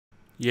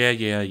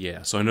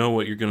Yeah. So I know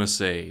what you're gonna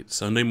say.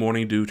 Sunday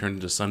morning dew turned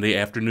into Sunday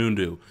afternoon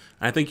dew.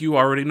 I think you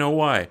already know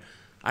why.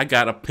 I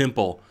got a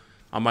pimple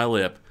on my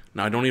lip.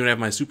 Now I don't even have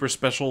my super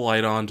special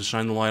light on to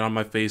shine the light on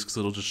my face because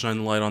it'll just shine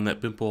the light on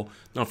that pimple.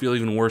 And I'll feel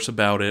even worse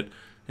about it.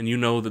 And you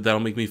know that that'll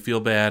make me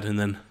feel bad. And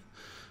then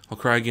I'll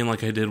cry again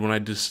like I did when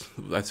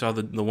I saw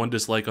the one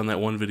dislike on that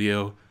one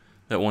video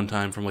that one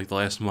time from like the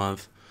last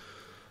month.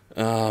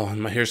 Oh,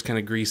 and my hair's kind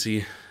of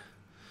greasy.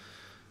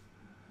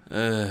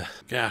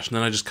 Gosh, and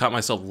then I just caught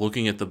myself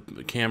looking at the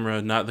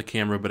camera, not the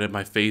camera, but at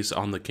my face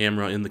on the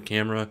camera, in the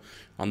camera,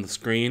 on the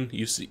screen.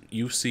 You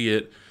see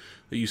it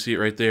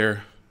right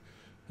there.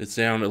 It's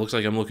down. It looks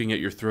like I'm looking at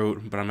your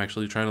throat, but I'm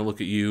actually trying to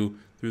look at you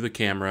through the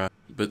camera.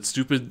 But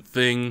stupid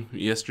thing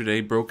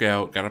yesterday broke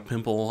out, got a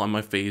pimple on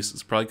my face.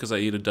 It's probably because I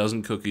ate a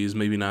dozen cookies,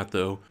 maybe not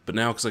though. But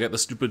now, because I got the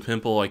stupid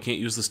pimple, I can't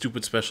use the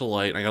stupid special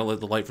light. I gotta let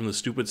the light from the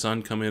stupid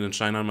sun come in and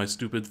shine on my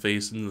stupid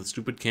face and the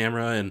stupid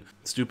camera. And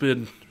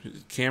stupid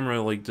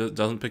camera like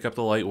doesn't pick up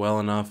the light well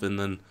enough. And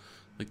then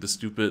like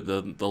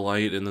the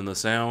light and then the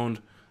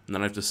sound. And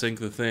then I have to sync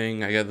the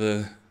thing. I got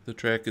the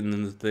track and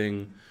then the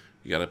thing.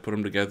 You gotta put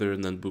them together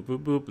and then boop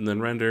boop boop and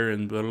then render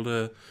and blah blah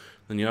blah.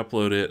 Then you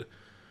upload it.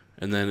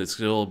 And then it's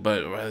still,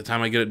 but by the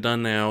time I get it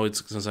done now,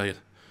 it's since I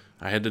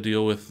had to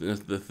deal with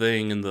the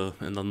thing and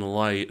then the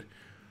light,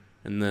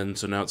 and then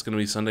so now it's gonna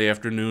be Sunday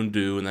afternoon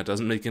dew, and that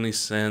doesn't make any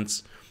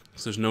sense.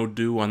 So there's no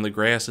dew on the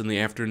grass in the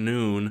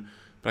afternoon,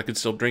 but I could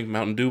still drink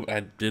Mountain Dew.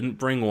 I didn't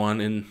bring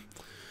one, and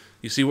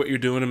you see what you're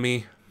doing to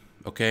me,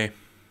 okay?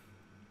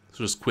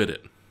 So just quit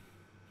it,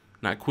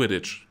 not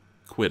Quidditch,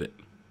 quit it.